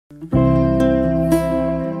Hi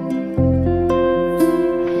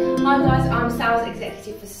guys, I'm Sales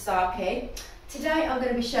Executive for SASAKI. Today I'm going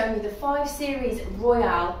to be showing you the 5 Series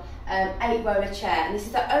Royale 8 roller chair, and this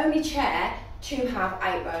is the only chair to have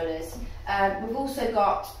 8 rollers. We've also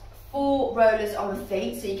got 4 rollers on the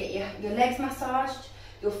feet, so you get your legs massaged,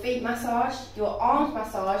 your feet massaged, your arms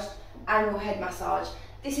massaged and your head massaged.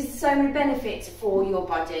 This is so many benefits for your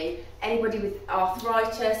body. Anybody with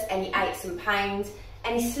arthritis, any aches and pains,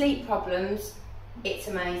 any sleep problems, it's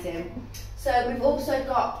amazing. So we've also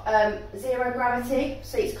got 0 gravity,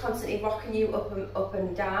 so it's constantly rocking you up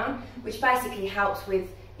and down, which basically helps with,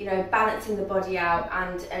 you know, balancing the body out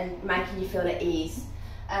and making you feel at ease.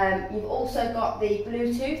 You've also got the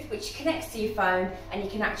Bluetooth, which connects to your phone, and you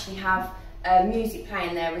can actually have music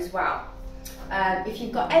playing there as well. If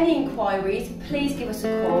you've got any inquiries, please give us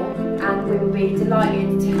a call and we will be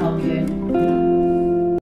delighted to help you.